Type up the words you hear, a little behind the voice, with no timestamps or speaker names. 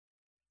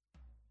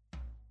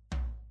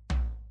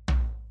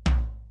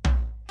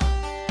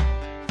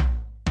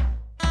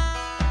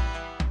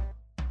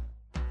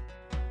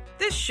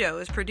This show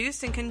is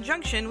produced in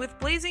conjunction with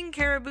Blazing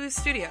Caribou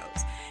Studios.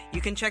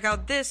 You can check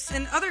out this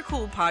and other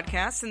cool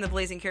podcasts in the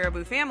Blazing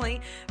Caribou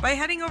family by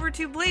heading over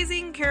to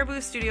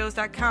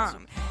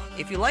blazingcariboustudios.com.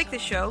 If you like the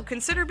show,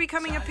 consider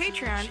becoming a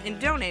Patreon and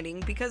donating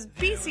because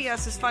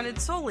BCS is funded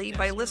solely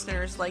by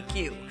listeners like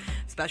you.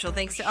 Special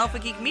thanks to Alpha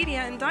Geek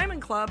Media and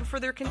Diamond Club for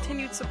their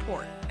continued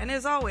support. And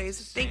as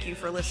always, thank you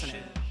for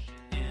listening.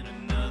 In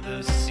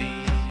another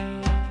sea,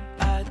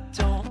 I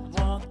don't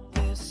want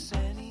this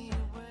anyway.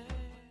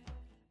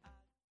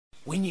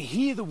 When you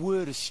hear the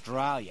word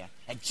Australia,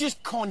 it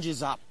just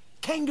conjures up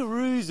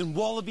kangaroos and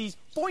wallabies,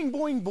 boing,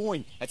 boing,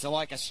 boing. It's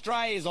like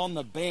Australia's on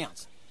the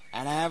bounce.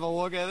 And have a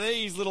look at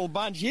these little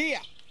bunch here.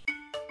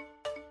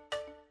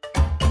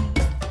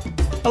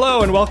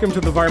 Hello and welcome to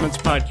the Varmints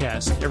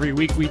Podcast. Every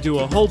week we do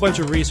a whole bunch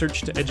of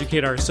research to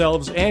educate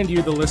ourselves and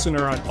you, the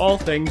listener, on all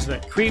things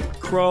that creep,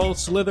 crawl,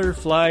 slither,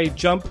 fly,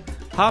 jump,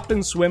 hop,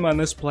 and swim on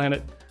this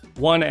planet,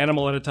 one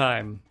animal at a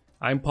time.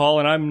 I'm Paul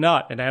and I'm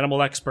not an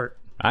animal expert.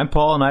 I'm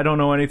Paul and I don't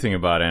know anything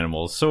about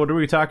animals. So what are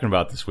we talking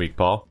about this week,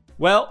 Paul?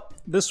 Well,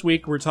 this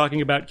week we're talking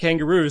about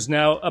kangaroos.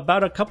 Now,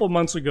 about a couple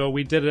months ago,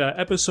 we did an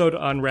episode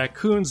on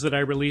raccoons that I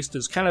released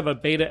as kind of a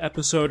beta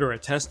episode or a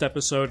test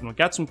episode, and we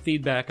got some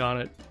feedback on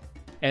it.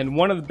 And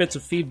one of the bits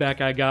of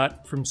feedback I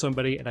got from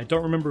somebody, and I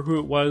don't remember who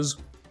it was,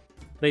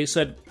 they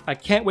said, I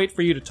can't wait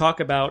for you to talk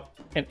about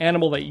an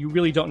animal that you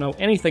really don't know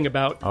anything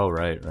about. Oh,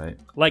 right.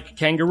 Like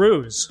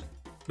kangaroos.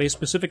 They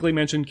specifically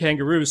mentioned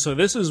kangaroos, so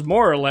this is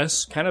more or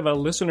less kind of a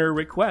listener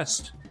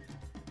request.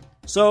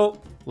 So,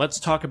 let's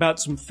talk about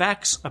some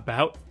facts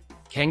about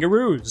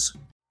kangaroos.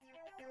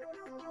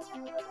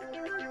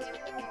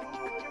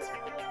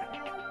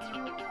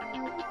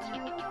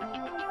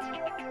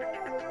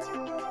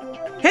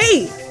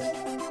 Hey!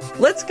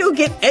 Let's go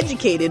get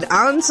educated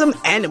on some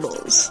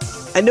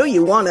animals. I know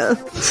you wanna.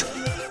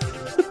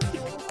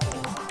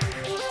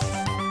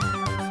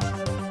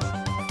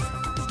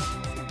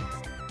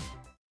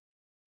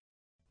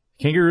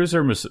 Kangaroos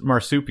are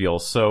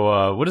marsupials,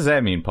 so what does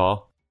that mean,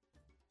 Paul?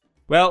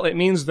 Well, it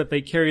means that they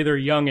carry their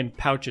young in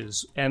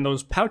pouches, and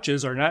those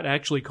pouches are not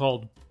actually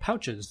called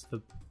pouches.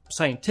 The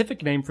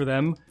scientific name for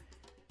them,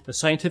 the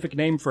scientific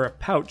name for a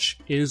pouch,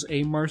 is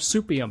a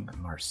marsupium. A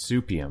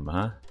marsupium,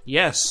 huh?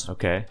 Yes.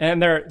 Okay.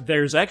 And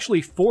there's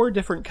actually 4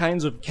 different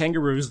kinds of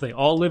kangaroos. They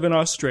all live in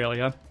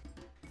Australia.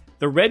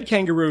 The red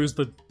kangaroo is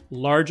the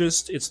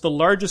largest. It's the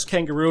largest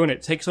kangaroo, and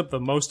it takes up the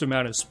most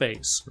amount of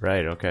space.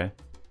 Right, okay.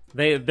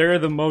 They're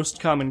the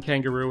most common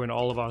kangaroo in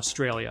all of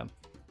Australia.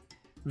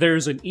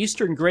 There's an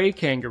eastern grey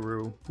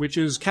kangaroo, which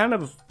is kind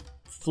of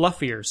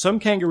fluffier. Some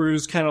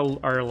kangaroos kind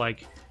of are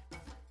like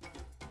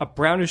a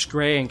brownish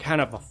gray and kind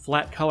of a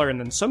flat color, and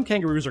then some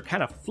kangaroos are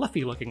kind of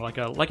fluffy looking, like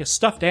a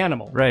stuffed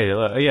animal.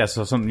 Right, yeah,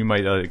 so something you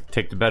might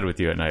take to bed with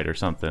you at night or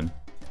something.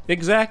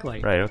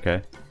 Exactly. Right,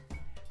 okay.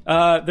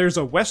 There's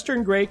a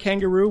western grey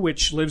kangaroo,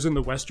 which lives in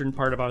the western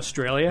part of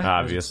Australia,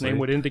 obviously, as its name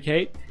would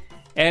indicate.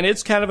 And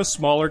it's kind of a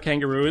smaller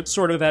kangaroo. It's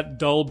sort of that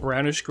dull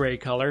brownish gray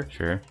color.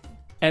 Sure.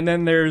 And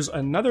then there's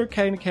another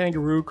kind of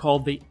kangaroo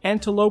called the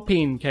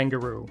antilopine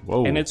kangaroo.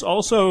 Whoa. And it's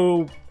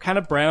also kind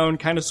of brown,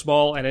 kind of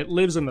small, and it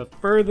lives in the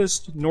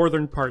furthest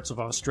northern parts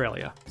of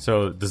Australia.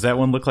 So does that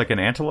one look like an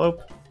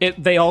antelope?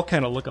 They all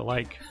kind of look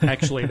alike,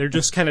 actually. They're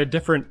just kind of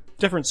different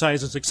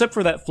sizes, except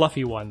for that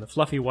fluffy one. The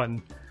fluffy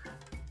one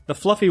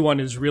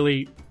is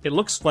really, it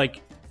looks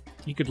like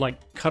you could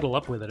like cuddle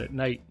up with it at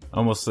night.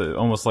 Almost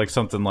like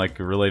something like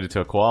related to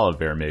a koala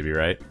bear, maybe,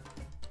 right?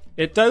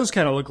 It does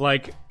kind of look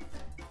like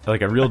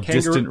a real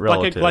distant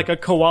relative. Like a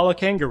koala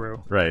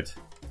kangaroo. Right.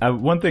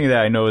 One thing that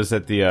I know is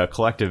that the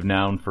collective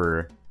noun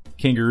for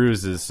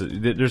kangaroos is,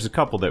 there's a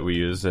couple that we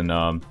use, and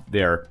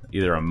they are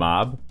either a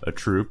mob, a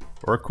troop,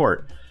 or a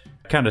court.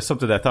 Kind of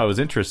something that I thought was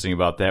interesting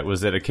about that was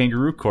that a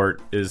kangaroo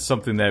court is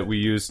something that we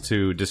use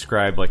to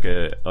describe like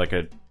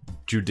a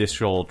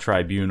judicial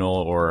tribunal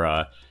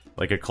or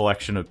like a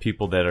collection of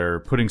people that are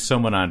putting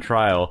someone on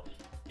trial,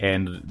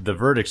 and the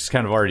verdict's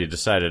kind of already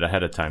decided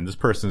ahead of time. This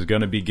person's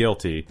going to be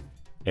guilty,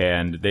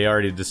 and they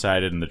already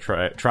decided, and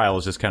the trial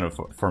is just kind of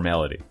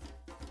formality.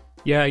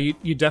 Yeah,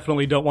 you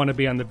definitely don't want to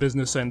be on the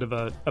business end of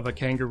a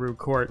kangaroo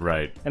court.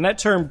 Right. And that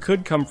term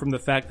could come from the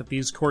fact that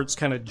these courts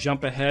kind of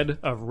jump ahead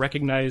of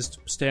recognized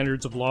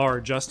standards of law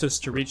or justice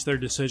to reach their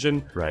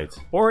decision. Right.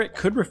 Or it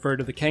could refer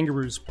to the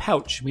kangaroo's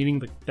pouch,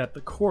 meaning that the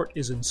court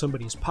is in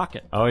somebody's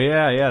pocket. Oh,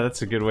 yeah,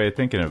 that's a good way of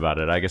thinking about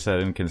it. I guess I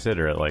didn't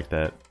consider it like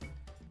that.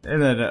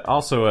 And then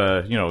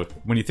also,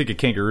 when you think of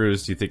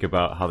kangaroos, you think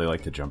about how they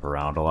like to jump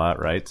around a lot,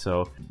 right?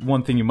 So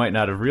one thing you might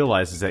not have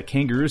realized is that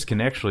kangaroos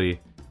can actually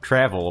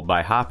travel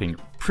by hopping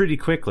pretty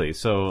quickly.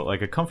 So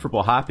like a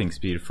comfortable hopping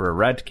speed for a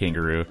red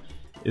kangaroo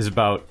is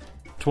about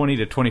 20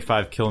 to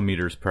 25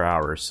 kilometers per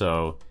hour.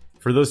 So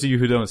for those of you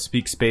who don't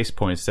speak space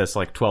points, that's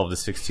like 12 to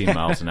 16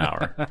 miles an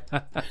hour.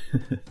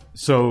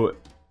 So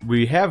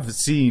we have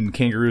seen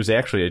kangaroos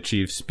actually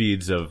achieve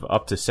speeds of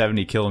up to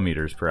 70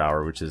 kilometers per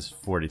hour, which is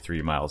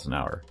 43 miles an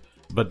hour.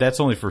 But that's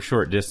only for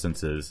short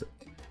distances.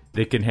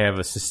 They can have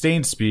a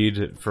sustained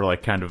speed for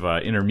like kind of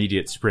an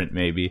intermediate sprint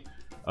maybe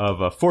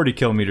of 40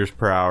 kilometers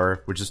per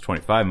hour, which is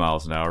 25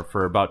 miles an hour,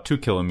 for about 2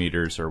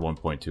 kilometers or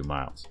 1.2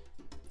 miles.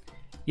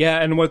 Yeah,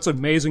 and what's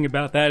amazing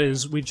about that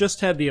is we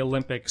just had the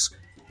Olympics.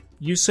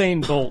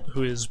 Usain Bolt,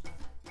 who is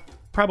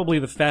probably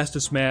the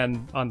fastest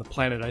man on the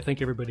planet, I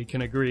think everybody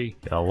can agree.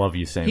 I love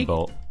Usain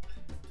Bolt.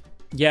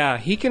 Yeah,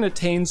 he can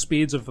attain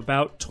speeds of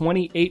about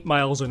 28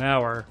 miles an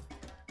hour,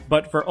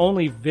 but for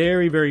only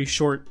very, very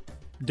short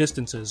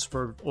distances,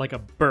 for like a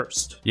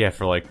burst. Yeah,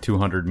 for like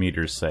 200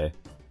 meters, say.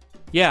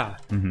 Yeah.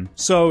 Mm-hmm.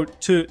 So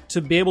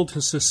to be able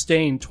to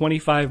sustain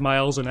 25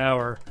 miles an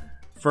hour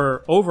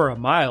for over a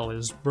mile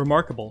is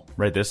remarkable.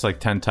 Right, that's like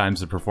 10 times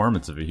the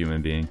performance of a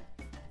human being.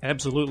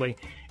 Absolutely.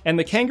 And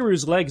the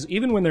kangaroo's legs,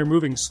 even when they're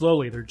moving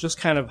slowly, they're just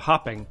kind of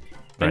hopping.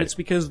 And Right. it's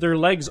because their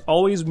legs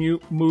always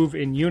move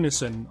in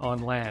unison on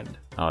land.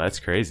 Oh, that's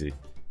crazy.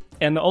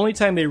 And the only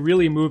time they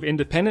really move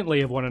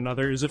independently of one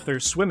another is if they're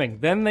swimming.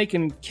 Then they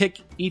can kick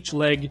each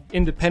leg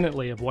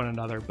independently of one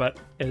another. But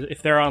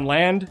if they're on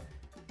land,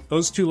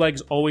 those two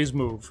legs always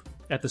move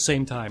at the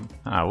same time.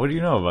 What do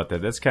you know about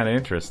that? That's kind of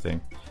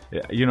interesting.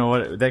 You know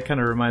what? That kind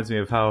of reminds me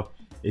of how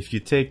if you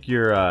take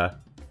your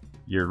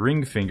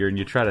ring finger and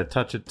you try to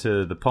touch it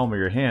to the palm of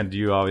your hand,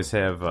 you always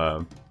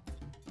have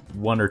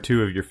one or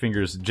two of your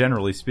fingers,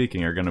 generally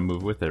speaking, are going to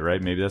move with it,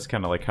 right? Maybe that's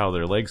kind of like how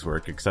their legs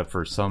work, except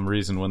for some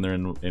reason when they're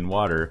in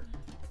water,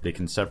 they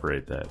can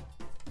separate that.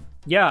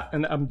 Yeah,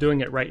 and I'm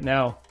doing it right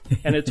now.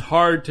 And it's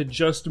hard to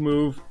just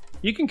move.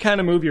 You can kind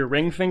of move your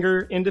ring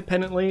finger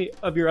independently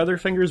of your other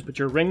fingers, but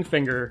your ring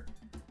finger,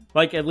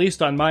 like at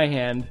least on my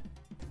hand,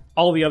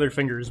 all the other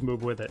fingers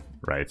move with it.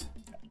 Right.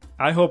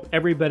 I hope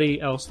everybody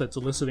else that's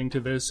listening to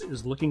this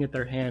is looking at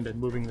their hand and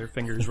moving their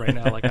fingers right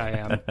now like I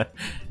am.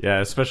 Yeah,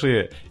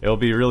 especially it'll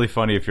be really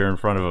funny if you're in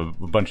front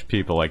of a bunch of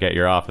people, like at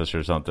your office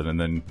or something, and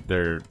then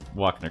they're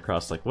walking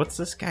across like, what's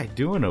this guy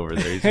doing over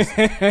there? He's just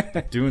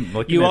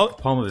looking at the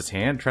palm of his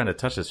hand, trying to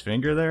touch his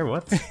finger there?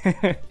 What?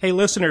 Hey,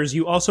 listeners,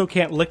 you also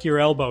can't lick your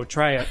elbow.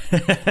 Try it.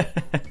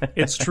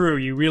 It's true.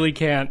 You really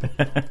can't.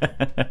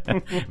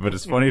 But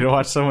it's funny to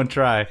watch someone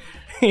try.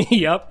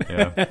 Yep.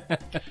 Yeah.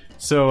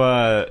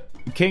 So,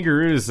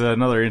 kangaroos,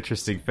 another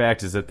interesting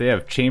fact is that they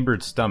have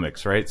chambered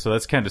stomachs, right? So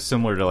that's kind of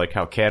similar to like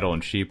how cattle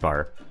and sheep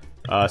are.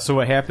 So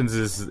what happens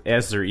is,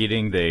 as they're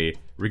eating, they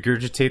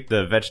regurgitate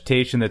the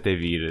vegetation that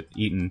they've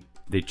eaten.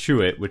 They chew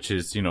it, which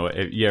is,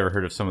 you ever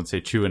heard of someone say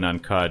chewing on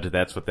cud?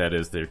 That's what that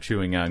is. They're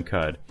chewing on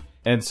cud.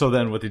 And so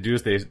then what they do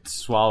is they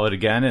swallow it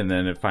again, and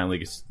then it finally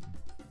gets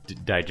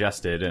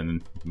digested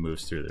and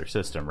moves through their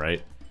system,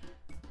 right?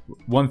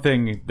 One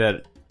thing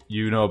that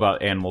you know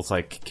about animals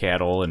like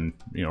cattle and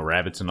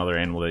rabbits and other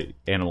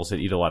animals that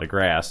eat a lot of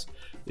grass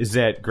is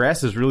that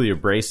grass is really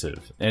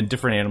abrasive, and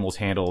different animals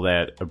handle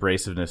that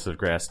abrasiveness of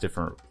grass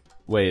different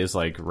ways.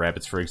 Like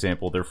rabbits, for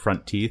example, their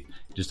front teeth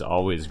just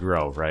always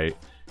grow, right?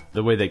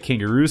 The way that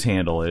kangaroos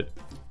handle it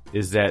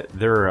is that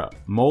their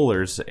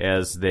molars,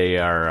 as they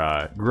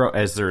are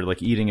as they're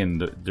like eating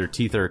and their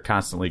teeth are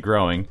constantly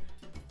growing,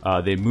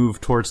 they move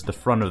towards the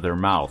front of their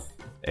mouth,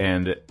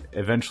 and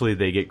eventually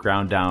they get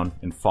ground down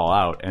and fall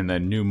out, and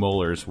then new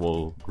molars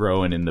will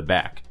grow in the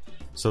back.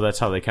 So that's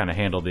how they kind of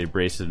handle the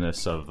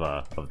abrasiveness of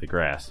the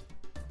grass.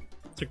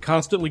 They're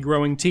constantly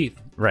growing teeth.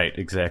 Right,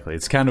 exactly.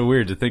 It's kind of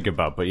weird to think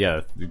about, but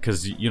yeah,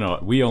 because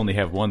we only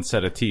have one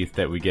set of teeth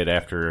that we get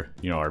after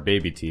our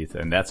baby teeth,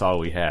 and that's all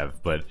we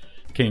have. But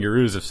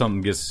kangaroos, if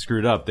something gets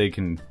screwed up, they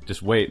can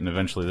just wait, and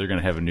eventually they're going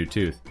to have a new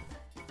tooth.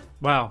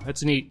 Wow,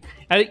 that's neat.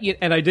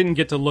 And I didn't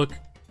get to look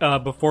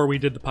before we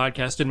did the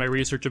podcast in my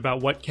research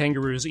about what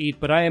kangaroos eat,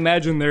 but I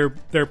imagine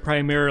they're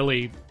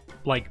primarily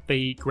like they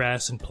eat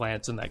grass and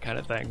plants and that kind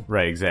of thing.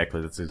 Right,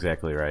 exactly. That's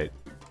exactly right.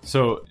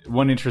 So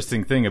one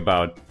interesting thing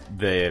about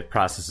the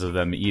process of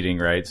them eating,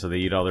 right? So they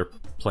eat all their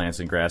plants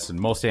and grass, and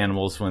most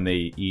animals, when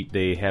they eat,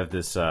 they have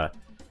this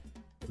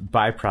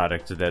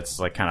byproduct that's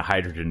like kind of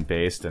hydrogen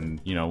based, and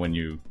when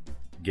you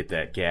get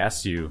that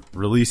gas, you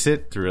release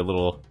it through a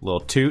little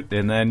toot,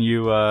 and then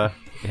you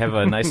have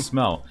a nice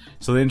smell.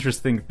 So the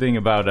interesting thing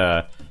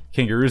about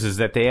kangaroos is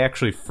that they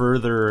actually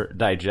further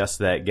digest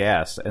that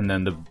gas, and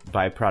then the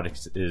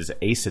byproduct is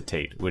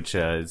acetate, which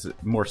is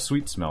more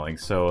sweet smelling.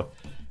 So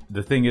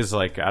the thing is,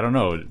 like, I don't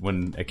know,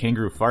 when a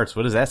kangaroo farts,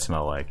 what does that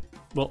smell like?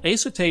 Well,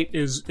 acetate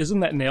isn't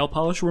that nail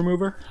polish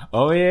remover?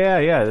 Oh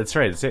yeah, that's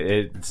right.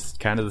 It's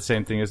kind of the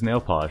same thing as nail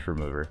polish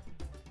remover.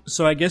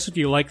 So I guess if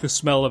you like the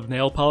smell of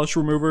nail polish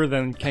remover,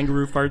 then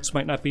kangaroo farts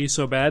might not be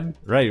so bad.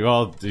 Right.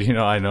 Well,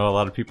 I know a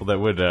lot of people that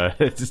would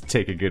just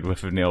take a good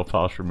whiff of nail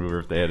polish remover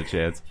if they had a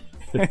chance.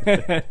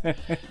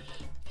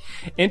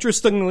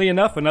 Interestingly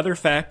enough, another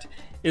fact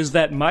is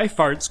that my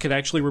farts can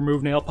actually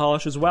remove nail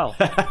polish as well.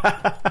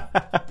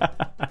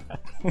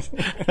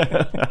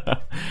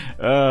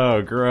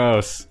 Oh,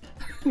 gross.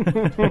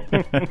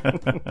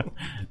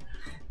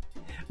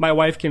 My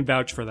wife can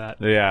vouch for that.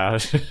 Yeah.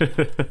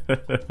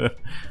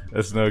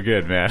 That's no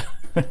good, man.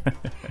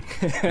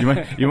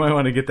 You might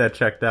want to get that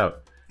checked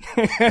out.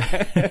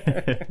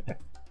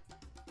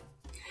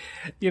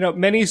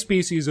 Many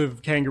species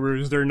of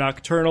kangaroos, they're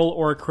nocturnal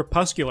or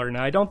crepuscular.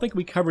 Now, I don't think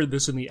we covered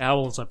this in the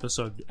owls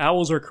episode.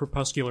 Owls are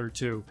crepuscular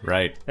too.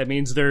 Right. That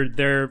means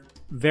they're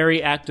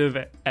very active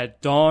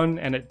at dawn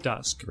and at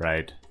dusk.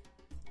 Right.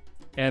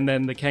 And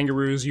then the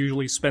kangaroos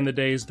usually spend the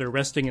days they're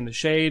resting in the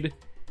shade.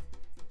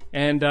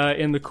 And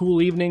in the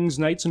cool evenings,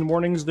 nights, and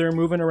mornings, they're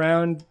moving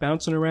around,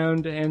 bouncing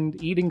around,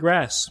 and eating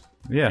grass.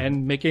 Yeah.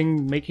 And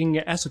making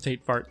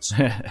acetate farts.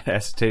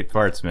 Acetate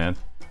farts, man.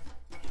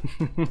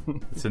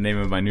 It's the name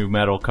of my new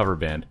metal cover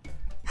band.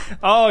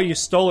 Oh, you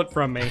stole it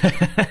from me.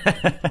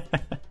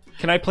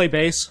 Can I play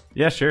bass?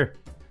 Yeah, sure.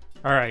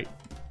 All right.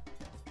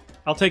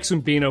 I'll take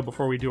some Beano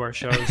before we do our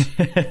shows.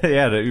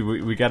 Yeah,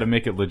 we got to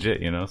make it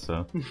legit,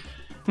 so.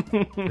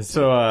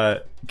 So,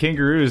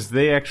 kangaroos,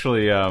 they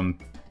actually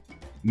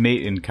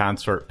mate in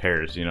consort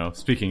pairs,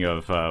 Speaking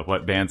of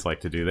what bands like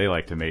to do, they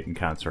like to mate in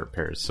consort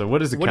pairs. So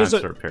what is a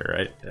consort pair,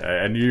 right?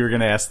 I knew you were going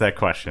to ask that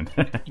question.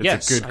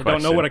 Yes, a good I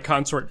question. don't know what a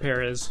consort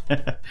pair is.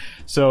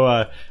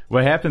 So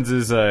what happens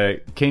is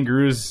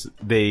kangaroos,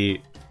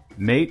 they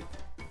mate,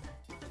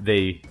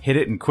 they hit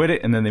it and quit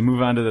it, and then they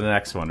move on to the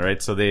next one,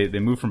 right? So they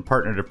move from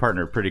partner to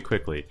partner pretty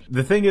quickly.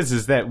 The thing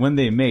is that when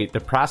they mate, the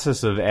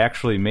process of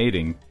actually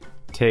mating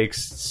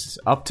takes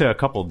up to a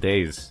couple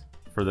days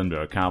for them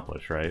to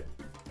accomplish, right?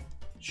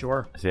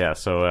 Sure. Yeah,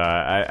 so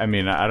I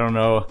mean, I don't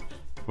know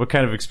what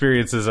kind of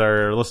experiences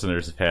our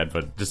listeners have had,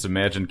 but just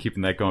imagine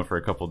keeping that going for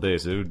a couple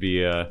days. It would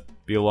be a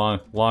long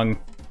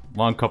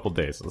couple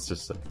days, let's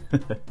just say.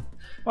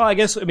 Well, I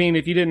guess,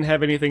 if you didn't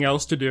have anything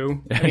else to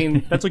do,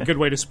 that's a good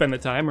way to spend the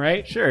time,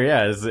 right? Sure,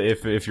 yeah.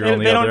 If your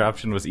only other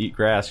option was eat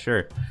grass,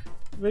 sure.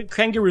 The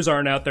kangaroos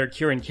aren't out there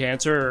curing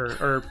cancer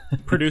or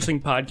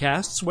producing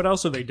podcasts. What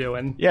else are they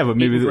doing? Yeah, but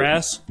maybe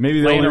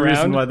the only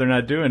reason why they're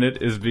not doing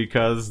it is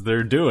because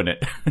they're doing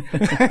it.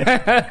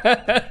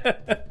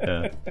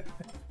 Yeah.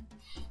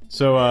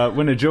 So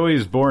when a joey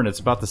is born, it's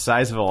about the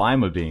size of a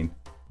lima bean.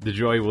 The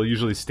joey will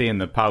usually stay in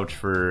the pouch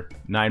for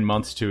 9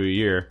 months to a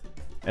year.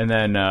 And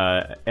then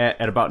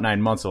at about 9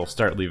 months, it'll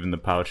start leaving the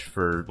pouch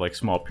for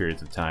small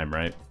periods of time,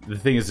 right? The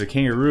thing is, the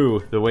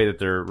kangaroo, the way that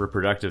their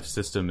reproductive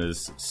system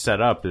is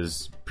set up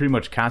is pretty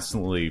much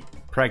constantly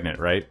pregnant,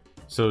 right?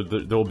 So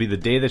there will be the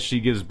day that she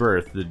gives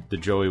birth, the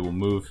joey will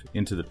move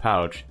into the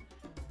pouch.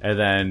 And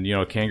then,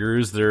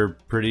 kangaroos, they're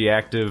pretty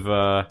active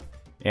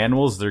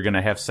animals. They're going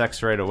to have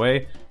sex right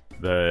away.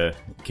 The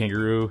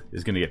kangaroo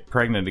is going to get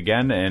pregnant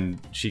again, and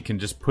she can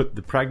just put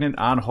the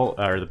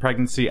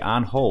pregnancy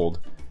on hold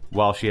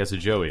while she has a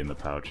joey in the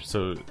pouch.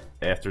 So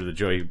after the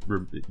joey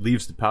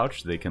leaves the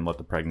pouch, they can let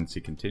the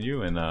pregnancy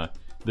continue, and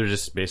they're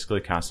just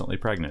basically constantly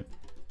pregnant.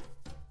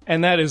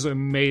 And that is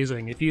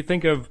amazing. If you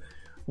think of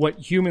what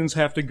humans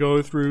have to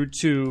go through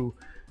to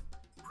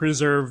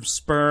preserve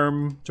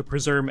sperm, to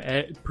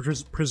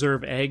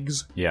preserve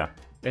eggs, yeah,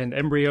 and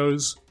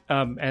embryos,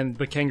 and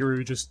the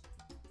kangaroo just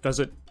does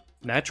it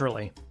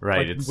naturally,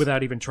 right?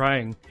 Without even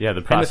trying. Yeah,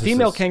 the process. And the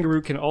female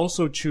kangaroo can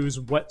also choose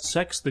what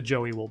sex the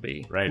joey will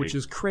be, right? Which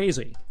is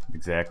crazy.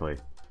 Exactly.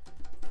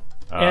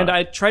 And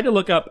I tried to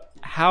look up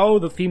how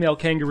the female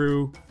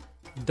kangaroo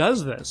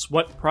does this,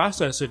 what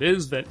process it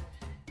is that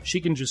she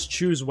can just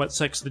choose what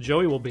sex the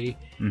joey will be.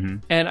 Mm-hmm.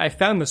 And I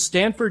found the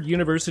Stanford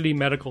University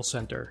Medical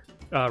Center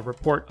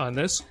report on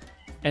this,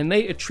 and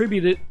they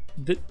attribute it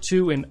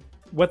to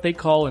what they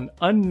call an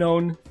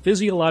unknown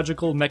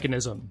physiological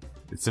mechanism.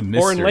 It's a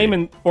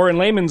mystery. Or in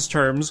layman's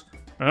terms,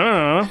 I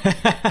don't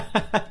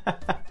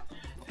know.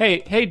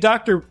 Hey,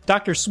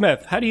 Dr.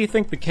 Smith, how do you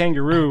think the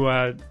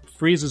kangaroo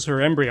freezes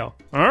her embryo?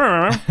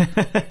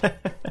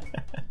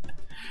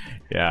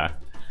 Yeah.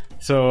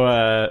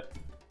 So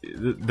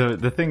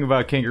the thing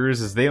about kangaroos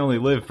is they only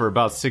live for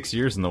about 6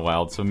 years in the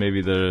wild. So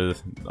maybe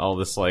all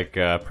this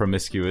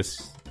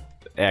promiscuous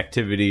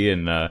activity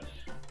and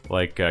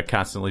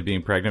constantly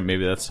being pregnant.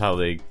 Maybe that's how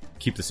they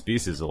keep the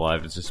species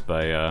alive. It's just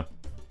by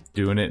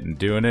doing it and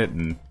doing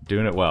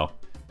it well.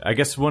 I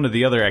guess one of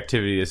the other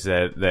activities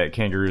that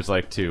kangaroos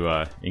like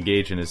to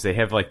engage in is they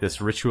have this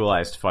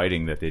ritualized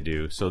fighting that they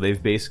do. So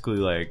they've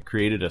basically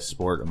created a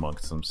sport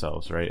amongst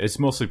themselves, right? It's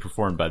mostly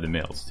performed by the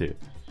males too.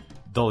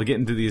 They'll get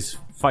into these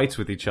fights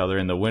with each other,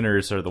 and the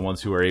winners are the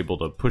ones who are able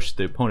to push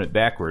the opponent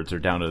backwards or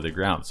down to the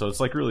ground. So it's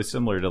really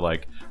similar to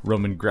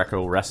Roman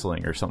Greco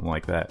wrestling or something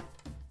like that.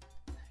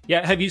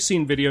 Yeah, have you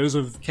seen videos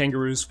of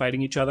kangaroos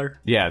fighting each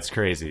other? Yeah, it's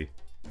crazy.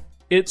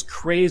 It's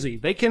crazy.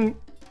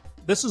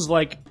 This is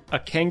like a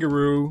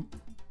kangaroo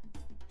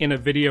in a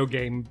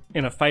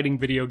fighting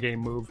video game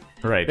move.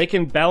 Right. They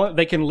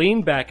can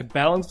lean back,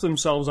 balance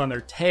themselves on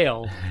their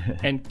tail,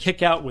 and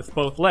kick out with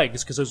both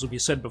legs, because as we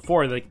said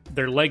before,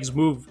 their legs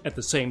move at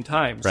the same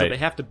time. So right. They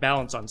have to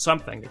balance on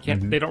something.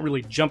 They don't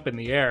really jump in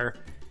the air.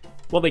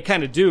 Well, they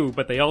kind of do,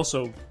 but they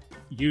also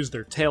use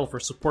their tail for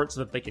support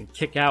so that they can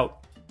kick out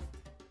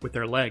with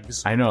their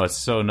legs. I know, it's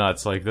so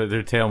nuts.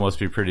 Their tail must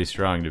be pretty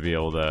strong to be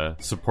able to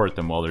support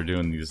them while they're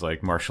doing these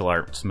martial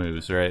arts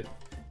moves, right?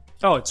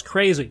 Oh, it's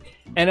crazy.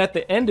 And at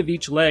the end of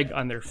each leg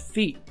on their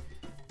feet,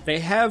 they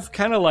have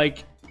kind of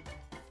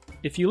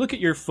if you look at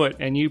your foot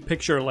and you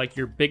picture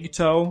your big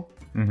toe,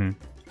 mm-hmm.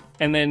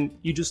 and then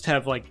you just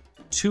have like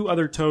 2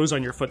 other toes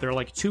on your foot. They're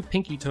like 2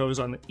 pinky toes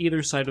on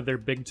either side of their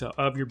big toe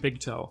your big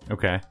toe.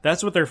 Okay.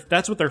 That's what their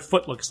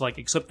foot looks like,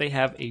 except they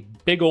have a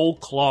big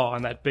old claw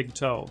on that big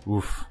toe.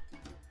 Oof.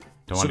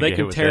 Don't So want to they get hit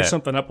can with tear that.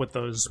 something up with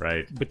those.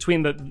 Right.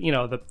 Between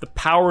the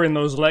power in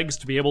those legs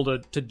to be able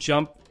to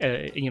jump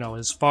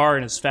as far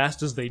and as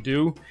fast as they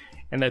do,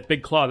 and that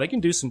big claw, they can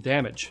do some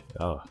damage.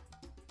 Oh,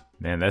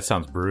 man, that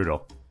sounds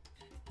brutal.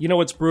 You know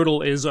what's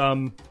brutal is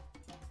the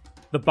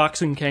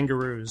boxing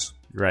kangaroos.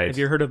 Right. Have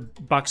you heard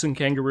of boxing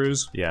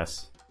kangaroos?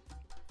 Yes.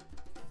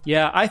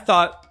 Yeah, I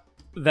thought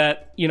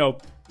that,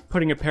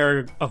 putting a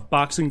pair of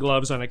boxing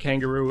gloves on a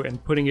kangaroo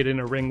and putting it in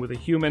a ring with a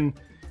human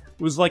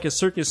was like a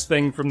circus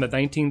thing from the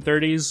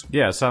 1930s.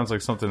 Yeah, it sounds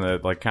like something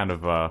that, like, kind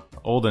of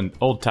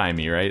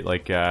old-timey, right?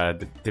 Like,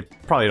 they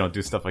probably don't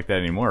do stuff like that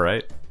anymore,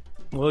 right?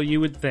 Well, you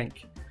would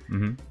think.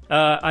 Mm-hmm.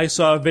 I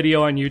saw a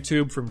video on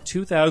YouTube from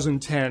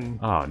 2010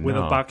 with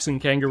a boxing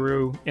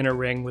kangaroo in a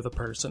ring with a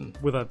person,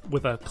 with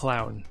a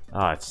clown.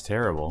 Oh, it's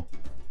terrible.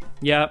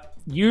 Yeah,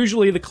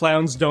 usually the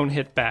clowns don't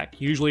hit back.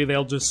 Usually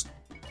they'll just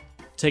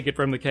take it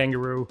from the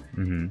kangaroo.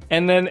 Mm-hmm.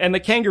 And the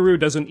kangaroo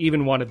doesn't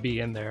even want to be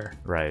in there.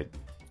 Right.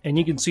 And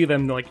you can see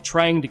them like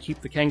trying to keep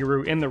the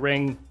kangaroo in the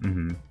ring,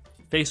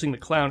 facing the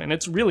clown, and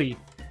it's really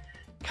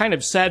kind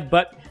of sad.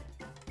 But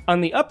on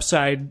the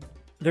upside,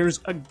 there's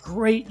a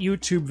great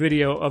YouTube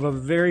video of a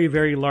very,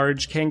 very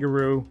large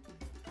kangaroo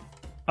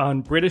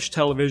on British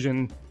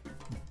television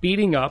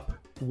beating up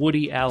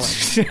Woody Allen.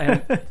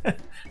 And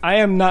I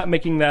am not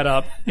making that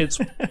up. It's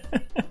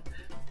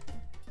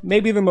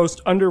maybe the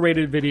most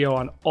underrated video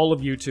on all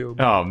of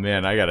YouTube. Oh,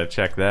 man, I gotta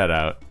check that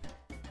out.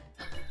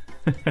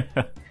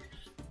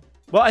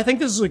 Well, I think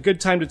this is a good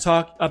time to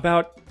talk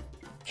about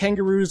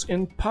kangaroos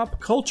in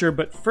pop culture,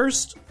 but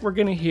first we're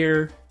going to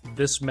hear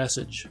this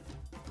message.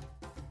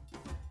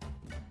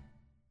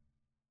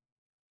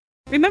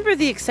 Remember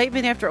the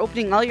excitement after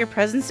opening all your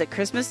presents at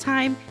Christmas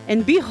time?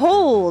 And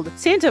behold,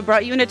 Santa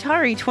brought you an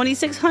Atari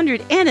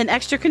 2600 and an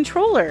extra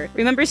controller.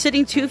 Remember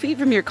sitting 2 feet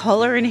from your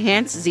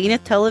color-enhanced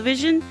Zenith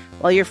television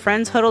while your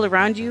friends huddled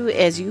around you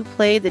as you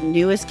played the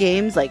newest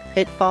games like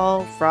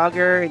Pitfall,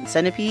 Frogger, and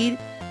Centipede?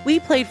 We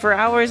played for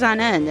hours on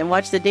end and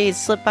watched the days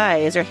slip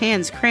by as our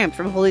hands cramped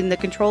from holding the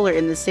controller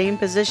in the same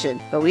position.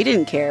 But we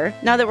didn't care.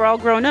 Now that we're all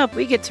grown up,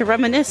 we get to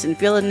reminisce and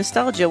feel the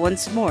nostalgia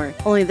once more.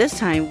 Only this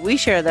time, we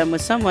share them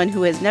with someone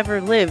who has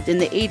never lived in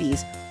the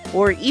 80s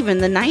or even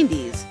the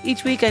 90s.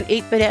 Each week on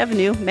 8-Bit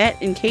Avenue, Matt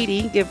and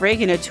Katie give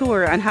Reagan a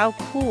tour on how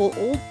cool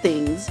old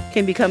things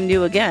can become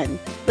new again.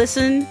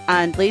 Listen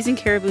on Blazing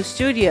Caribou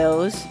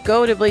Studios,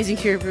 go to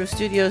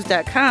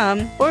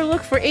blazingcariboustudios.com, or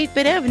look for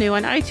 8-Bit Avenue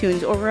on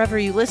iTunes or wherever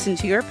you listen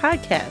to your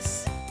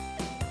podcasts.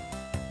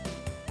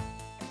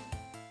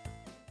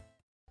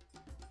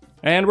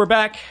 And we're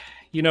back.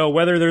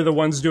 Whether they're the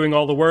ones doing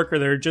all the work or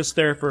they're just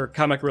there for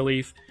comic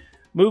relief,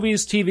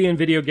 movies, TV, and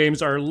video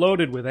games are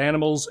loaded with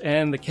animals,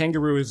 and the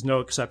kangaroo is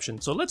no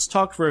exception. So let's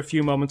talk for a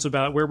few moments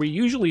about where we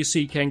usually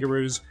see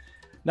kangaroos,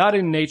 not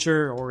in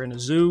nature or in a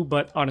zoo,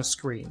 but on a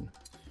screen.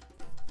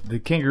 The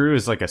kangaroo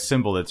is like a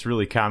symbol that's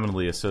really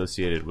commonly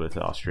associated with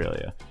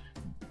Australia.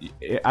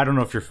 I don't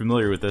know if you're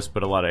familiar with this,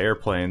 but a lot of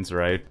airplanes,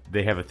 right,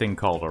 they have a thing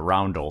called a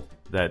roundel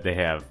that they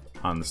have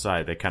on the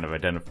side that kind of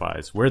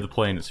identifies where the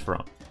plane is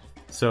from.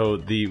 So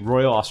the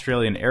Royal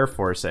Australian Air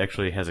Force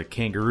actually has a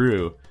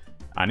kangaroo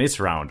on its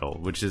roundel,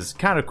 which is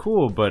kind of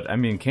cool, but I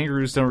mean,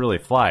 kangaroos don't really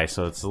fly,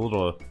 so it's a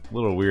little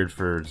weird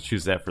to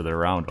choose that for their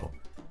roundel.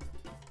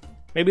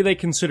 Maybe they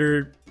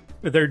consider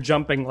their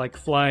jumping like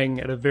flying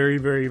at a very,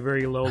 very,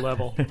 very low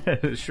level.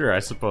 Sure, I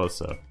suppose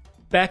so.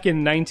 Back in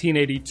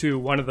 1982,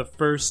 one of the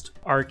first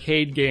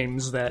arcade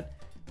games that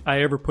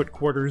I ever put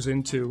quarters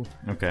into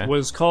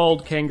was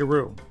called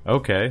Kangaroo.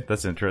 Okay,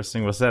 that's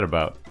interesting. What's that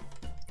about?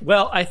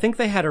 Well, I think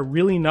they had a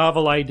really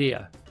novel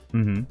idea.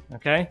 Mm-hmm.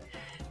 Okay?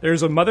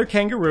 There's a mother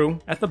kangaroo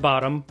at the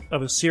bottom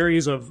of a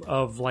series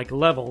of like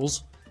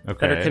levels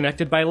that are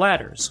connected by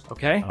ladders,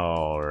 okay?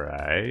 All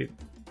right.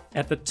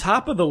 At the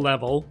top of the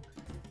level,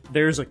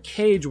 there's a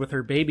cage with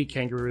her baby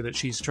kangaroo that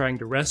she's trying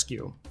to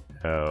rescue.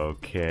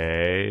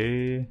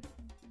 Okay.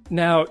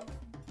 Now,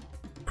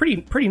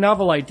 pretty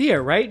novel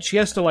idea, right? She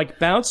has to like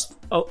bounce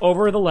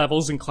over the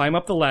levels and climb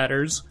up the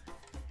ladders.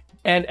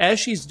 And as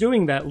she's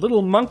doing that,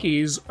 little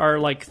monkeys are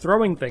like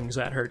throwing things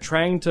at her,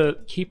 trying to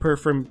keep her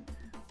from...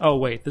 Oh,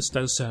 wait, this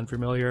does sound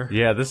familiar.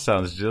 Yeah, this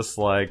sounds just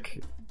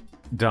like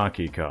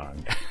Donkey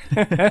Kong.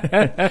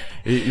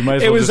 You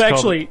might as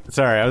well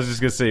sorry, I was just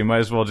going to say, you might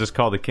as well just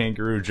call the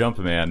kangaroo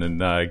Jumpman and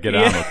get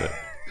on with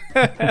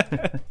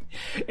it.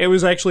 It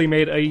was actually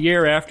made a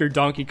year after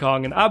Donkey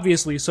Kong, and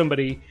obviously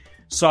somebody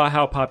saw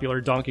how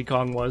popular Donkey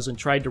Kong was and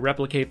tried to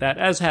replicate that,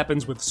 as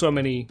happens with so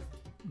many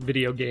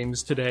video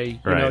games today.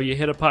 You know, you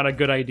hit upon a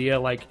good idea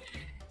like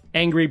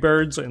Angry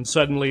Birds, and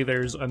suddenly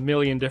there's a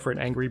million different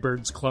Angry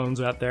Birds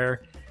clones out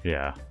there.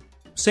 Yeah.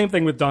 Same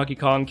thing with Donkey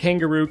Kong.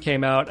 Kangaroo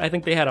came out. I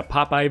think they had a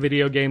Popeye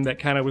video game that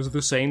kind of was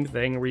the same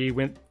thing, where you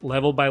went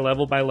level by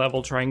level by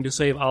level trying to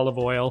save olive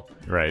oil.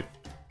 Right.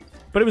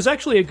 But it was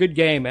actually a good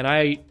game, and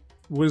I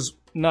was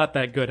not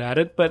that good at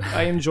it, but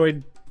I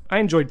enjoyed I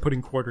enjoyed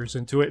putting quarters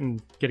into it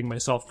and getting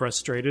myself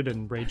frustrated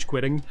and rage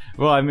quitting.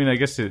 Well, I mean, I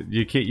guess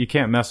you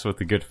can't mess with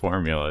the good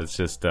formula. It's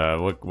just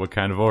what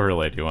kind of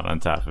overlay do you want on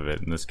top of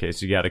it? In this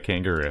case, you got a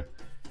kangaroo.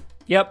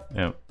 Yep.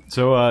 Yeah.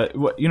 So,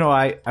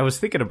 I was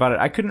thinking about it.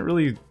 I couldn't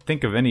really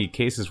think of any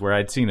cases where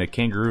I'd seen a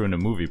kangaroo in a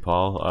movie,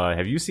 Paul.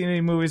 Have you seen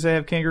any movies that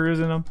have kangaroos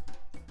in them?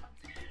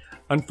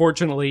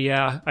 Unfortunately,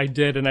 yeah, I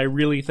did, and I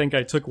really think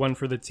I took one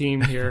for the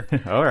team here.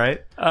 All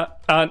right.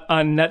 On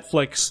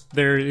Netflix,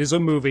 there is a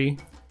movie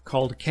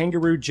called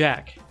Kangaroo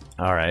Jack.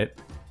 All right.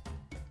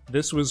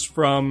 This was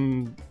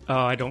from,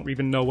 I don't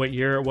even know what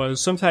year it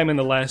was, sometime in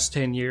the last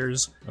 10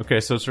 years.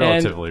 Okay, so it's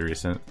relatively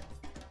recent.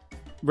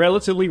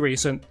 Relatively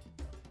recent.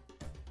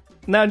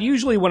 Now,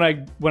 usually when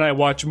I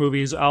watch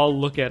movies, I'll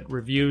look at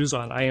reviews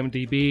on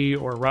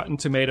IMDb or Rotten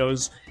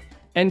Tomatoes,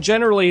 and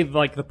generally,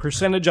 like, the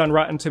percentage on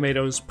Rotten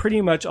Tomatoes pretty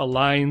much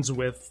aligns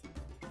with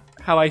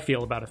how I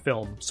feel about a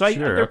film. So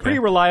they're pretty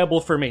reliable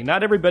for me.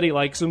 Not everybody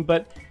likes them,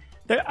 but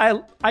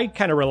I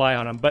kind of rely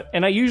on them.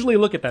 And I usually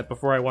look at that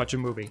before I watch a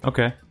movie.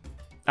 Okay.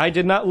 I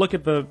did not look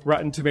at the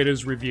Rotten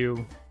Tomatoes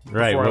review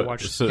before I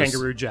watched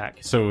Kangaroo Jack.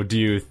 So do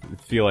you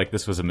feel like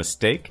this was a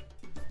mistake?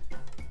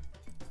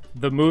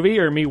 The movie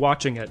or me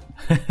watching it?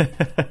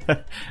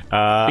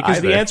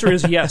 Because the answer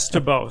is yes to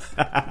both.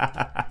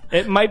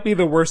 It might be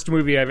the worst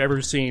movie I've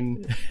ever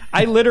seen.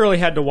 I literally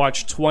had to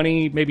watch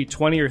maybe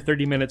 20 or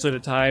 30 minutes at a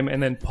time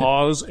and then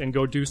pause and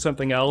go do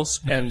something else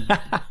and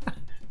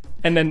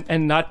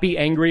not be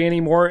angry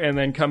anymore and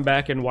then come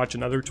back and watch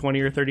another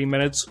 20 or 30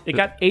 minutes. It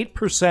got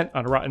 8%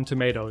 on Rotten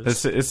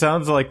Tomatoes. It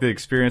sounds like the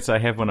experience I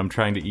have when I'm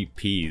trying to eat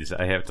peas.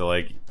 I have to,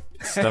 like,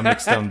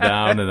 stomach them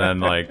down and then,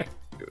 like,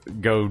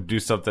 go do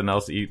something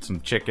else, eat some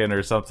chicken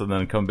or something,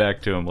 then come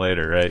back to them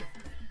later, right?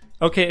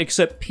 Okay,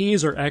 except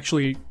peas are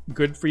actually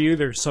good for you.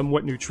 They're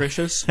somewhat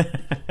nutritious.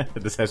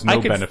 This has no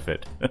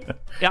benefit.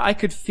 Yeah, I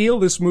could feel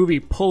this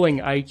movie pulling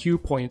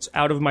IQ points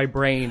out of my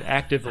brain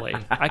actively.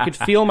 I could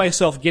feel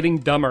myself getting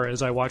dumber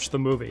as I watched the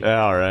movie.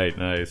 All right,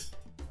 nice.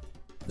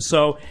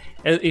 So,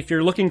 if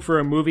you're looking for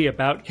a movie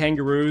about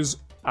kangaroos,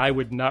 I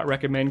would not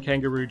recommend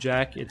Kangaroo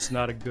Jack. It's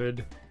not a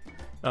good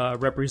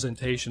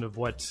representation of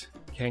what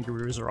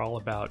kangaroos are all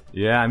about.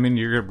 Yeah, I mean,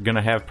 you're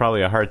gonna have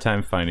probably a hard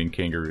time finding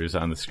kangaroos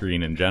on the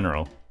screen in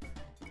general.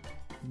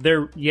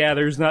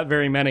 There's not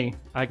very many.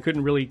 I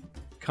couldn't really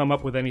come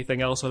up with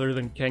anything else other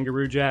than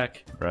Kangaroo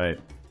Jack. Right.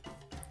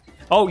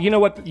 Oh, you know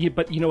what?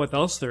 But you know what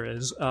else there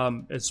is?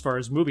 As far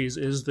as movies,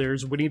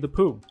 there's Winnie the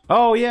Pooh.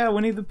 Oh yeah,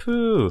 Winnie the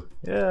Pooh.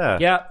 Yeah.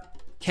 Yeah,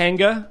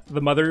 Kanga,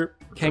 the mother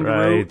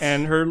kangaroo, right.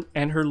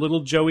 and her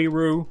little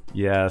Joey-Roo.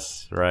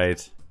 Yes,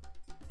 right.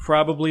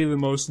 Probably the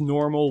most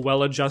normal,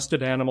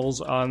 well-adjusted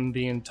animals on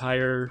the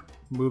entire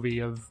movie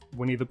of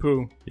Winnie the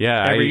Pooh.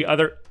 Yeah,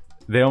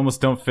 they almost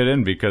don't fit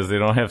in because they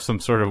don't have some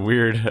sort of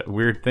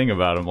weird thing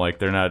about them. Like,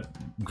 they're not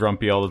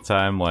grumpy all the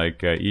time like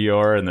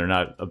Eeyore, and they're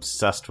not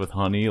obsessed with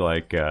honey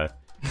like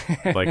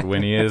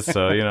Winnie is.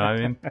 So, you know what I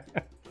mean?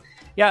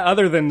 Yeah,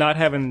 other than not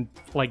having,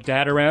 like,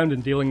 Dad around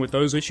and dealing with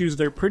those issues,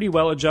 they're pretty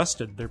well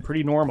adjusted. They're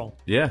pretty normal.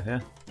 Yeah.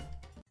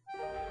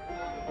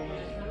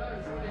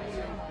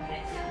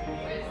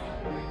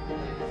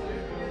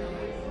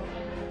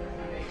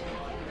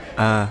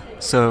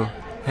 So,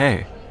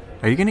 hey,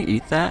 are you gonna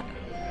eat that?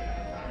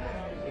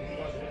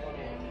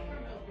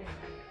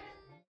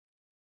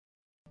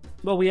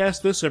 Well, we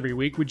ask this every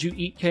week. Would you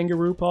eat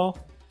kangaroo, Paul?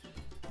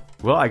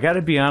 Well, I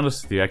gotta be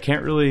honest with you. I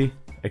can't really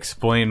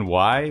explain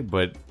why,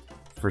 but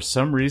for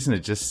some reason it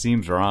just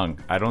seems wrong.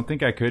 I don't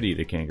think I could eat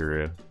a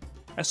kangaroo.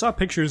 I saw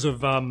pictures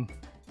of,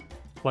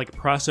 like,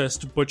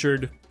 processed,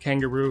 butchered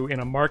kangaroo in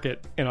a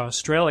market in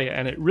Australia,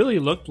 and it really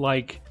looked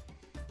like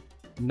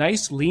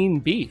nice, lean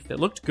beef. It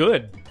looked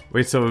good.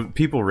 Wait, so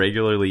people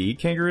regularly eat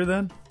kangaroo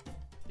then?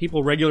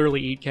 People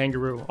regularly eat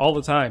kangaroo all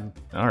the time.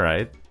 All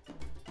right.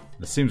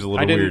 That seems a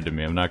little weird to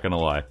me, I'm not gonna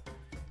lie.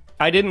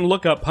 I didn't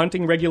look up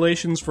hunting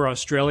regulations for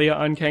Australia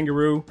on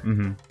kangaroo,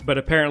 but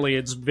apparently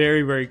it's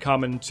very, very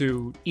common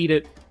to eat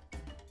it,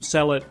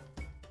 sell it.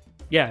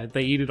 Yeah,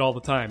 they eat it all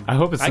the time. I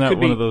hope it's not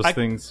one of those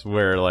things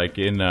where, like,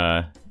 in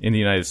the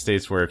United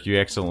States, where if you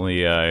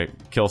accidentally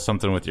kill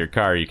something with your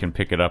car, you can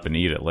pick it up and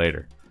eat it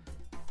later.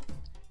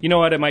 You know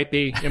what it might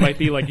be? It might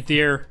be like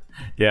deer.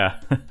 Yeah,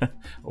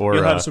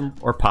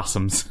 or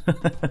possums.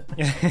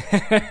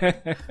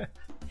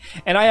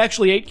 And I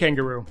actually ate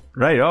kangaroo.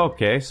 Right. Oh,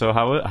 okay. So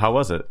how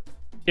was it?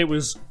 It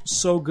was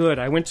so good.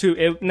 I went to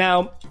it.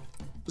 Now,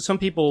 some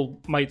people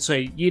might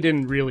say you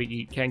didn't really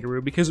eat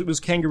kangaroo because it was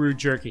kangaroo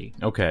jerky.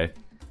 Okay.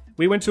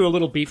 We went to a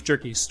little beef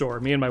jerky store,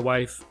 me and my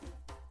wife,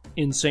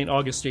 in St.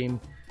 Augustine.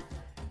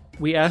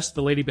 We asked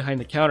the lady behind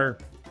the counter,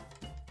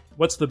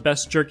 "What's the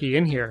best jerky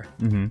in here?"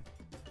 Mm-hmm.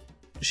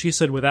 She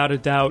said, without a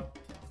doubt,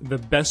 the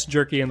best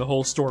jerky in the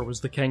whole store was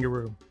the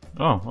kangaroo.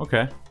 Oh,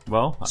 okay.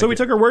 Well, so we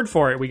took her word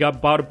for it. We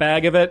bought a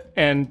bag of it,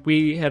 and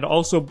we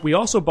also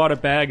bought a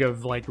bag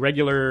of, like,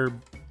 regular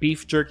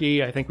beef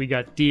jerky. I think we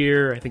got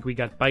deer. I think we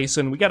got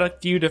bison. We got a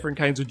few different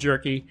kinds of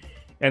jerky,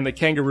 and the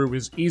kangaroo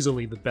was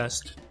easily the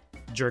best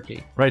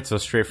jerky. Right. So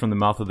straight from the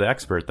mouth of the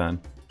expert, then.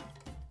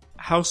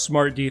 how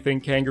smart do you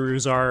think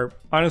kangaroos are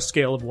on a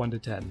scale of 1 to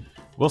 10?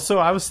 Well, so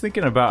I was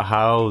thinking about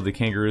how the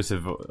kangaroos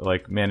have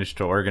like managed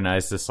to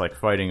organize this like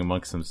fighting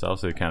amongst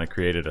themselves. So they kind of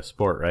created a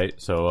sport, right?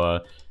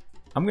 So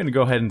I'm going to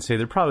go ahead and say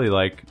they're probably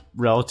like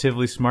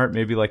relatively smart,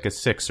 maybe like a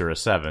 6 or a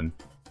 7.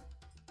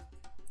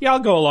 Yeah, I'll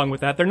go along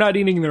with that. They're not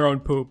eating their own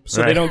poop,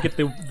 so Right. they don't get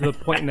the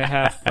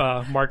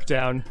 1.5 mark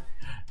down.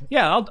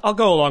 Yeah, I'll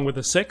go along with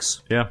a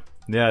 6. Yeah,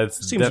 it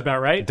Seems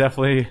about right.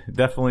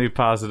 Definitely a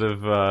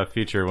positive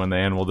feature when the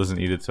animal doesn't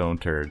eat its own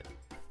turd.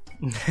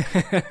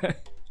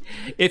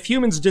 If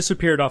humans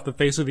disappeared off the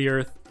face of the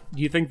earth,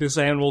 do you think this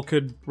animal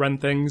could run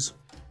things?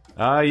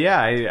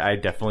 Yeah, I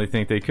definitely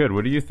think they could.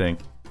 What do you think?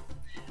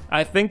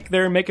 I think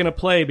they're making a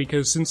play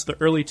because since the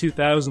early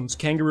 2000s,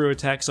 kangaroo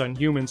attacks on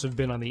humans have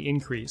been on the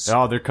increase.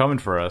 Oh, they're coming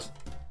for us.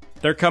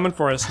 They're coming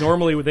for us.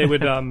 Normally, they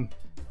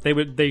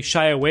would they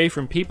shy away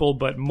from people,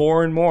 but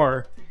more and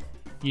more,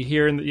 you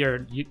hear in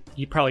the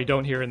you probably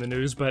don't hear in the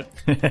news, but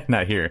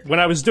Not here. when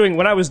I was doing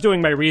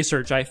my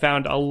research, I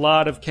found a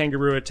lot of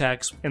kangaroo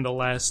attacks in the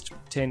last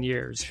 10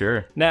 years.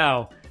 Sure.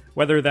 Now,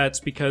 whether that's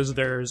because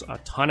there's a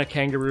ton of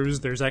kangaroos,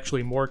 there's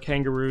actually more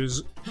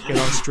kangaroos in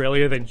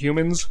Australia than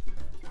humans,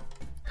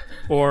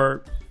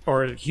 or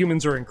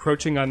humans are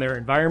encroaching on their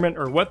environment,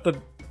 or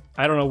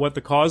I don't know what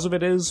the cause of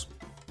it is,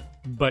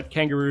 but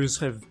kangaroos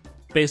have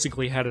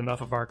basically had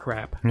enough of our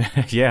crap.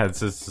 Yeah, it's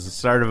the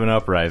start of an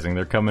uprising.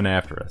 They're coming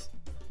after us.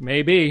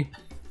 Maybe.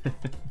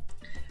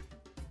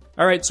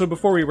 All right, so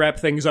before we wrap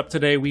things up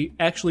today, we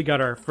actually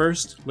got our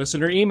first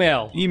listener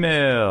email.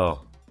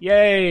 Email.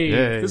 Yay!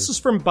 Yay. This is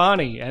from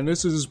Bonnie, and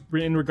this is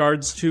in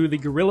regards to the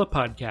Gorilla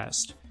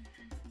podcast.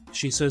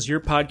 She says, your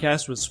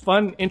podcast was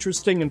fun,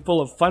 interesting, and full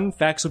of fun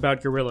facts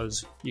about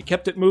gorillas. You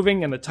kept it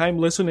moving, and the time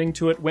listening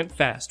to it went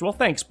fast. Well,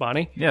 thanks,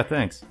 Bonnie. Yeah,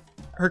 thanks.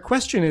 Her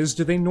question is,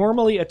 do they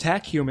normally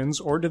attack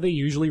humans, or do they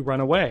usually run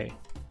away?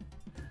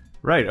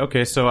 Right,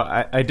 okay, so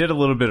I did a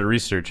little bit of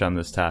research on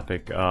this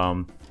topic,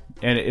 and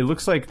it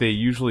looks like they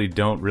usually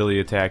don't really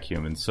attack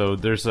humans. So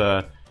there's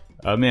a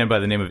man by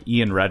the name of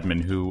Ian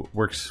Redman who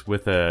works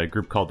with a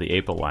group called the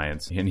Ape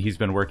Alliance, and he's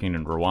been working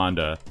in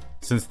Rwanda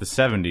since the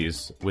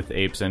 70s with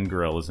apes and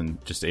gorillas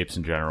and just apes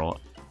in general.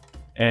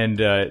 And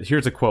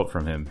here's a quote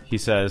from him. He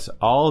says,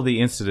 all of the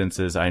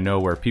incidences I know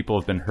where people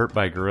have been hurt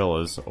by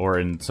gorillas, or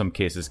in some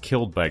cases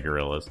killed by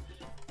gorillas,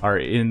 are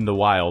in the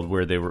wild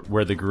where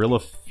the gorilla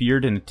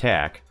feared an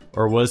attack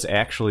or was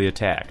actually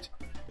attacked.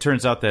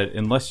 Turns out that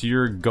unless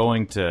you're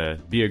going to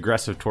be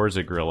aggressive towards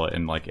a gorilla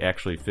and like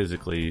actually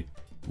physically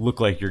look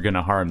like you're going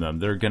to harm them,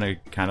 they're going to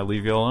kind of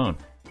leave you alone.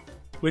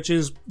 Which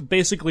is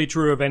basically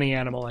true of any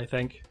animal, I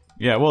think.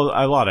 Yeah, well,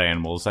 a lot of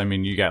animals. I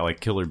mean, you got like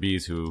killer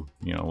bees who,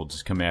 will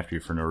just come after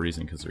you for no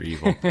reason because they're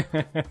evil.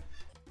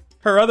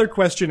 Her other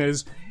question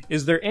is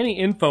there any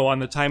info on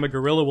the time a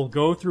gorilla will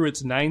go through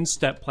its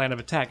 9-step plan of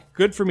attack?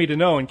 Good for me to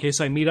know in case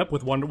I meet up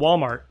with one at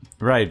Walmart.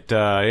 Right,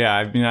 yeah,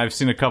 I mean, I've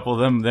seen a couple of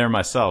them there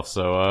myself,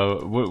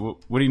 so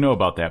what do you know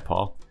about that,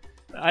 Paul?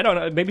 I don't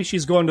know, maybe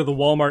she's going to the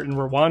Walmart in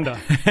Rwanda.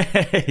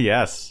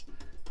 Yes.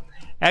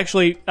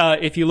 Actually,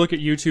 if you look at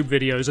YouTube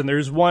videos, and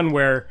there's one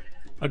where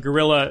a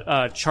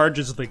gorilla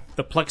charges the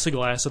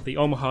plexiglass at the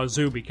Omaha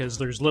Zoo because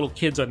there's little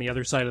kids on the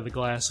other side of the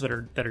glass that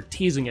are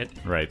teasing it.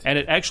 Right. And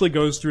it actually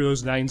goes through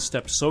those 9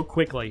 steps so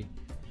quickly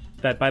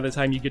that by the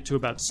time you get to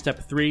about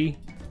step 3,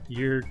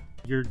 you're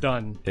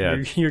done. Yeah,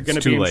 you're going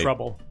it's to be too in late.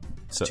 trouble.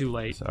 It's too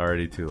late. It's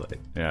already too late.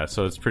 Yeah,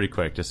 so it's pretty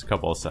quick, just a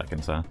couple of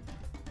seconds, huh?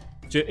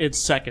 It's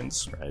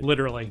seconds, Right.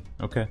 literally.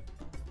 Okay,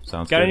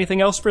 sounds Got good.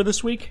 anything else for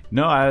this week?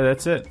 No,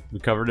 that's it. We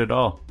covered it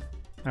all.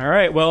 All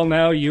right, well,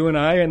 now you and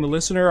I and the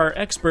listener are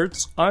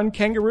experts on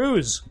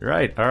kangaroos.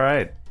 Right, all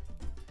right.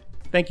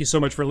 Thank you so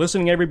much for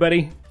listening,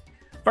 everybody.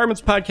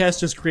 Varmints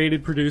Podcast is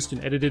created, produced,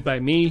 and edited by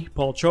me,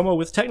 Paul Chomo,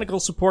 with technical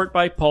support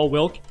by Paul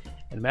Wilk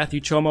and Matthew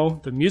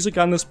Chomo. The music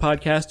on this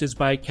podcast is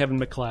by Kevin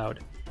MacLeod.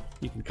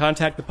 You can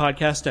contact the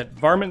podcast at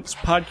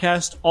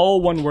varmintspodcast,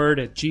 all one word,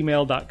 at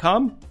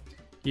gmail.com.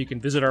 You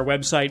can visit our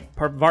website,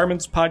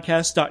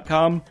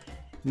 varmintspodcast.com, and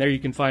there you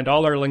can find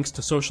all our links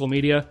to social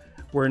media.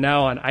 We're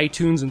now on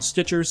iTunes and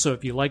Stitcher, so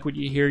if you like what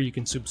you hear, you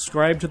can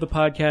subscribe to the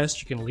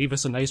podcast. You can leave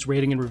us a nice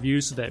rating and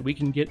review so that we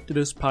can get to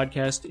this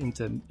podcast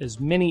into as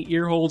many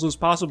ear holes as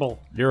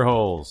possible. Ear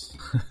holes.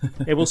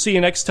 Hey, we'll see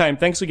you next time.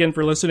 Thanks again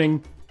for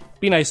listening.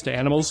 Be nice to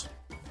animals.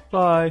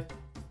 Bye.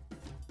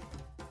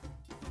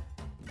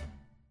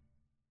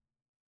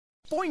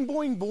 Boing,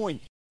 boing, boing.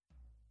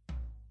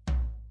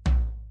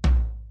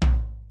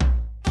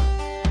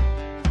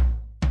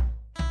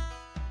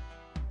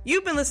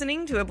 You've been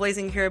listening to a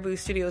Blazing Caribou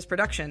Studios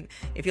production.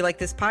 If you like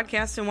this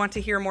podcast and want to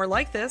hear more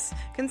like this,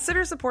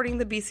 consider supporting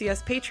the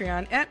BCS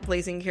Patreon at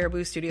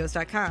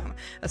blazingcariboustudios.com.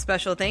 A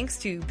special thanks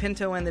to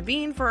Pinto and the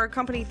Bean for our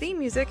company theme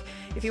music.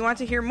 If you want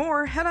to hear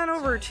more, head on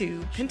over to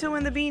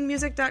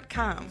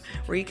pintoandthebeanmusic.com,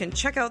 where you can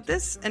check out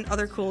this and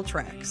other cool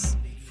tracks.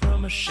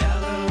 From a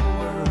shallow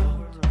world.